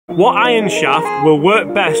What iron shaft will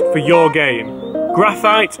work best for your game?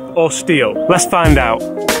 Graphite or steel? Let's find out.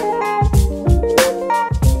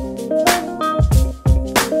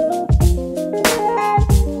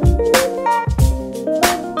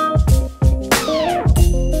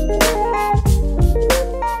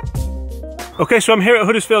 Okay, so I'm here at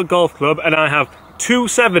Huddersfield Golf Club and I have two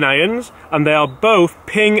 7-irons and they are both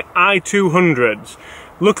Ping i200s.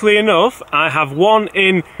 Luckily enough, I have one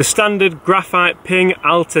in the standard Graphite Ping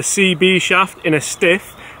Alta CB shaft in a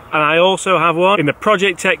stiff, and I also have one in the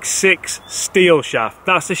Project X6 steel shaft.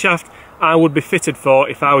 That's the shaft I would be fitted for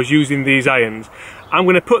if I was using these irons. I'm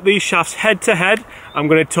going to put these shafts head to head. I'm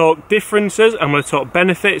going to talk differences, I'm going to talk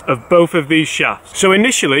benefits of both of these shafts. So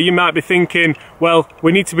initially you might be thinking, well,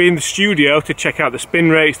 we need to be in the studio to check out the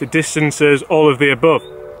spin rates, the distances, all of the above.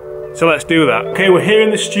 So let's do that. Okay, we're here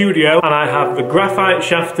in the studio and I have the graphite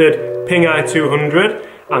shafted Ping i200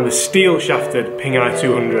 and the steel shafted Ping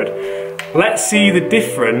i200. Let's see the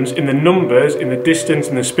difference in the numbers, in the distance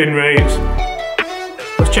and the spin rates.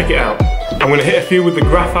 Let's check it out. I'm going to hit a few with the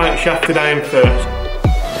graphite shafted iron first.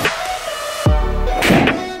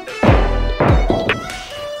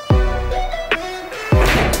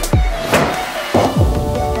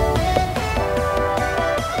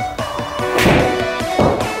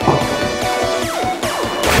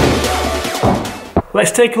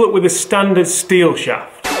 Let's take a look with the standard steel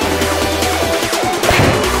shaft.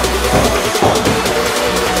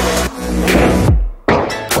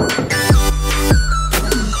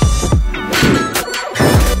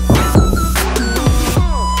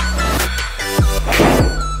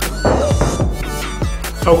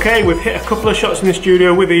 Okay, we've hit a couple of shots in the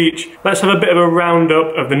studio with each. Let's have a bit of a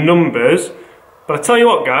roundup of the numbers. But I tell you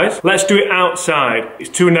what guys, let's do it outside. It's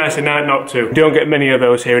too nice a night not to. We don't get many of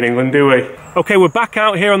those here in England, do we? Okay, we're back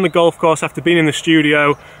out here on the golf course after being in the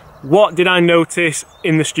studio. What did I notice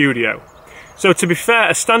in the studio? So to be fair,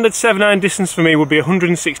 a standard 7-iron distance for me would be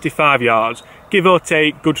 165 yards. Give or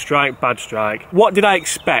take, good strike, bad strike. What did I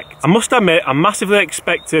expect? I must admit, I massively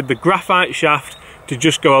expected the graphite shaft to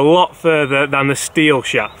just go a lot further than the steel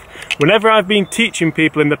shaft. Whenever I've been teaching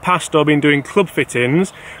people in the past or been doing club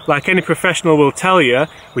fittings, like any professional will tell you,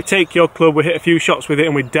 we take your club, we hit a few shots with it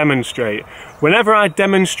and we demonstrate. Whenever I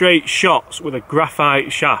demonstrate shots with a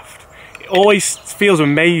graphite shaft, it always feels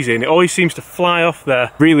amazing. It always seems to fly off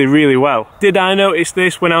there really, really well. Did I notice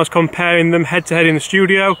this when I was comparing them head to head in the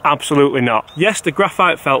studio? Absolutely not. Yes, the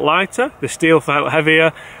graphite felt lighter, the steel felt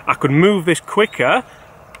heavier. I could move this quicker,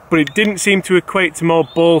 but it didn't seem to equate to more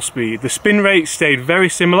ball speed. The spin rate stayed very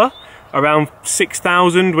similar, around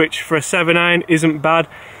 6,000, which for a 7-iron isn't bad,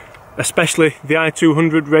 especially the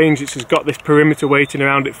i200 range, which has got this perimeter weighting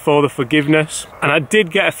around it for the forgiveness. And I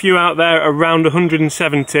did get a few out there around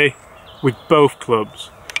 170 with both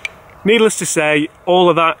clubs. Needless to say, all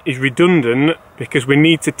of that is redundant because we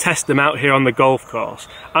need to test them out here on the golf course.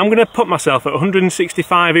 I'm going to put myself at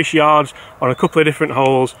 165-ish yards on a couple of different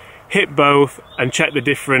holes, hit both and check the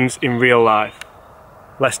difference in real life.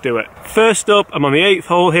 Let's do it. First up, I'm on the 8th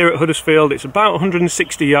hole here at Huddersfield. It's about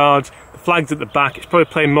 160 yards. The flag's at the back. It's probably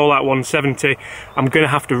playing more like 170. I'm going to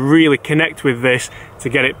have to really connect with this to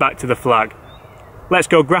get it back to the flag. Let's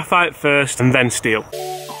go graphite first and then steel.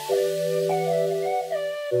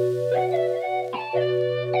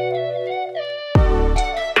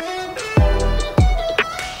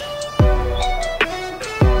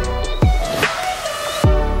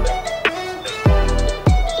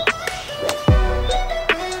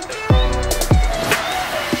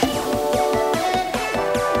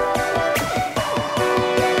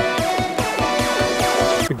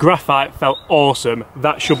 Graphite felt awesome.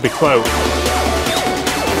 That should be close.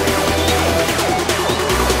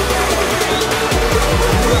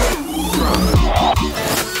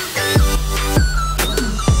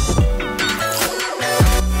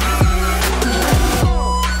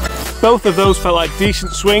 Both of those felt like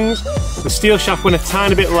decent swings. The steel shaft went a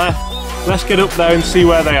tiny bit left. Let's get up there and see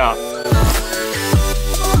where they are.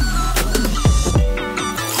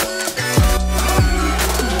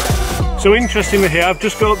 So interestingly here, I've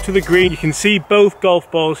just got up to the green. You can see both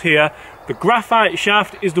golf balls here. The graphite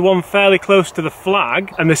shaft is the one fairly close to the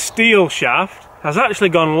flag, and the steel shaft has actually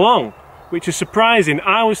gone long, which is surprising.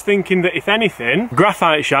 I was thinking that if anything,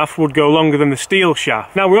 graphite shaft would go longer than the steel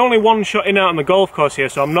shaft. Now we're only one shot in out on the golf course here,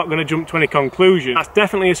 so I'm not going to jump to any conclusion. That's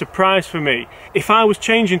definitely a surprise for me. If I was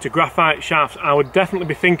changing to graphite shafts, I would definitely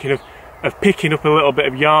be thinking of picking up a little bit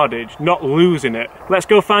of yardage, not losing it. Let's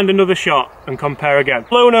go find another shot and compare again.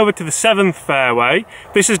 Blown over to the 7th fairway.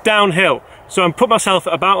 This is downhill, so I'm put myself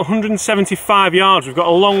at about 175 yards. We've got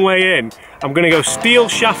a long way in. I'm going to go steel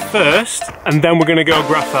shaft first, and then we're going to go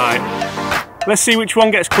graphite. Let's see which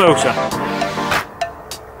one gets closer.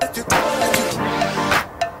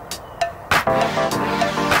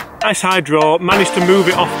 Nice high draw, managed to move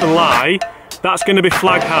it off the lie. That's going to be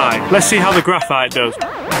flag high. Let's see how the graphite does.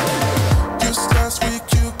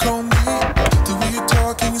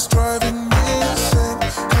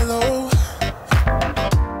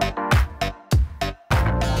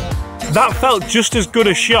 That felt just as good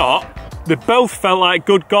a shot. They both felt like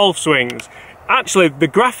good golf swings. Actually, the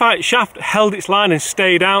graphite shaft held its line and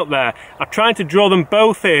stayed out there. I tried to draw them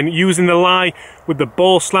both in using the lie with the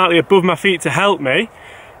ball slightly above my feet to help me.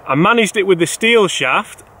 I managed it with the steel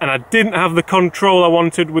shaft, and I didn't have the control I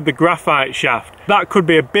wanted with the graphite shaft. That could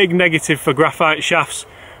be a big negative for graphite shafts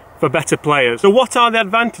for better players. So what are the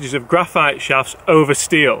advantages of graphite shafts over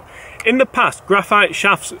steel? In the past, graphite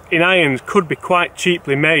shafts in irons could be quite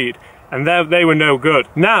cheaply made, and they were no good.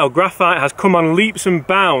 Now graphite has come on leaps and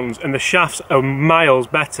bounds and the shafts are miles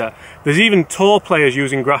better. There's even tour players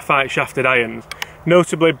using graphite shafted irons,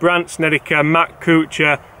 notably Brandt Snedeker, Matt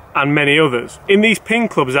Kuchar and many others. In these pin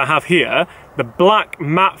clubs I have here, the black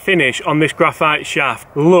matte finish on this graphite shaft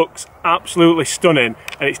looks absolutely stunning,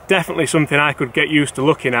 and it's definitely something I could get used to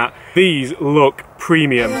looking at. These look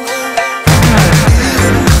premium.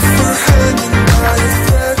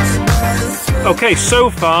 Okay,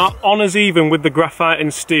 so far, honours even with the graphite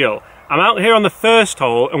and steel. I'm out here on the first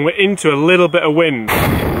hole and we're into a little bit of wind.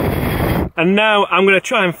 And now I'm going to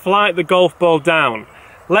try and flight the golf ball down.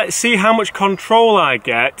 Let's see how much control I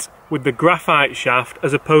get with the graphite shaft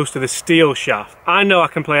as opposed to the steel shaft. I know I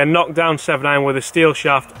can play a knockdown 7-iron with a steel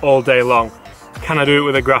shaft all day long. Can I do it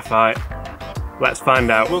with a graphite? Let's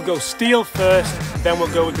find out. We'll go steel first, then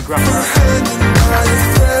we'll go with the graphite.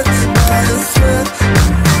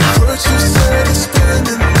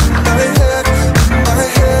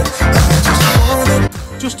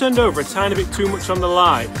 Just turned over a tiny bit too much on the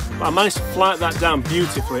lie, but I managed to flight that down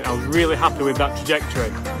beautifully. I was really happy with that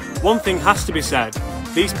trajectory. One thing has to be said,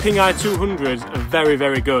 these Ping i200s are very,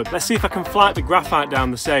 very good. Let's see if I can flight the graphite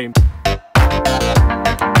down the same.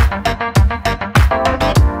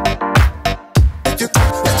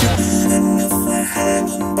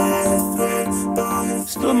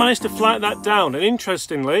 Still managed to flight that down, and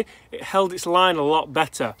interestingly, it held its line a lot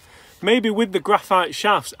better. Maybe with the graphite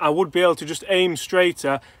shafts, I would be able to just aim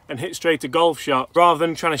straighter and hit straighter golf shots, rather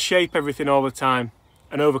than trying to shape everything all the time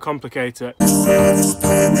and overcomplicate it.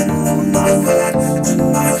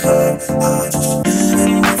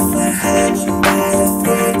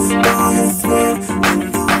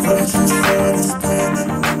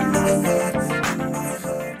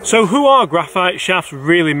 So who are graphite shafts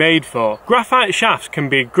really made for? Graphite shafts can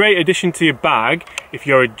be a great addition to your bag if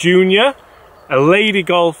you're a junior, a lady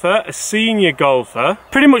golfer, a senior golfer,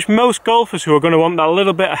 pretty much most golfers who are going to want that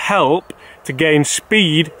little bit of help to gain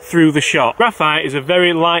speed through the shot. Graphite is a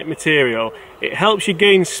very light material. It helps you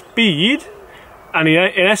gain speed, and in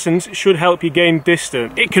essence should help you gain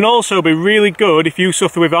distance. It can also be really good if you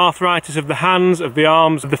suffer with arthritis of the hands, of the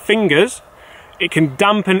arms, of the fingers. It can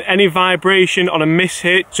dampen any vibration on a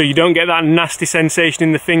miss-hit, so you don't get that nasty sensation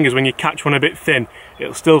in the fingers when you catch one a bit thin.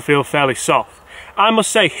 It'll still feel fairly soft. I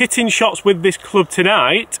must say, hitting shots with this club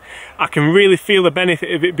tonight, I can really feel the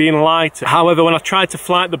benefit of it being lighter. However, when I tried to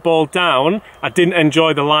flight the ball down, I didn't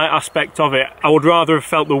enjoy the light aspect of it. I would rather have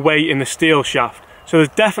felt the weight in the steel shaft. So there's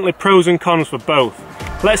definitely pros and cons for both.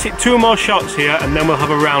 Let's hit 2 more shots here and then we'll have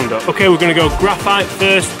a roundup. Okay, we're going to go graphite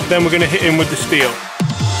first, then we're going to hit him with the steel.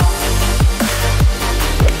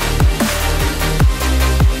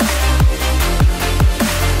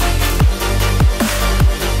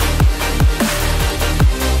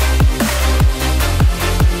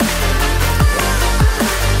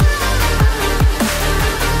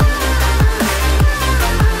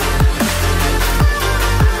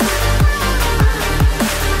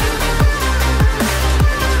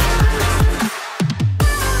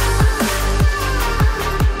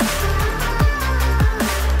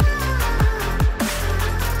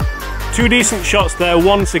 Two decent shots there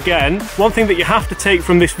once again. One thing that you have to take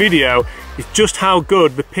from this video is just how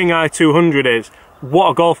good the Ping i200 is.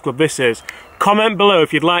 What a golf club this is. Comment below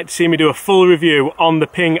if you'd like to see me do a full review on the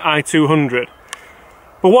Ping i200.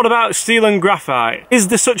 But what about steel and graphite? Is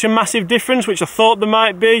there such a massive difference, which I thought there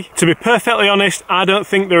might be? To be perfectly honest, I don't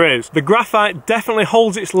think there is. The graphite definitely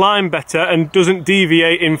holds its line better and doesn't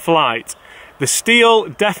deviate in flight. The steel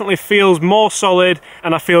definitely feels more solid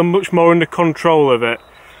and I feel much more under control of it.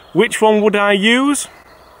 Which one would I use?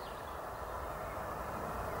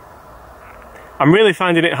 I'm really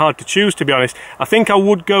finding it hard to choose, to be honest. I think I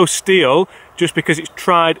would go steel just because it's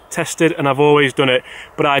tried, tested, and I've always done it.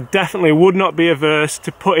 But I definitely would not be averse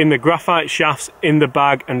to putting the graphite shafts in the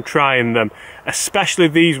bag and trying them, especially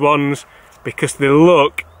these ones, because they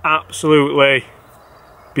look absolutely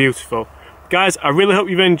beautiful. Guys, I really hope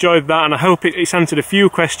you've enjoyed that, and I hope it's answered a few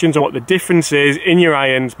questions on what the difference is in your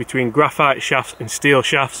irons between graphite shafts and steel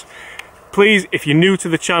shafts. Please, if you're new to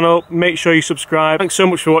the channel, make sure you subscribe. Thanks so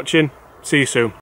much for watching. See you soon.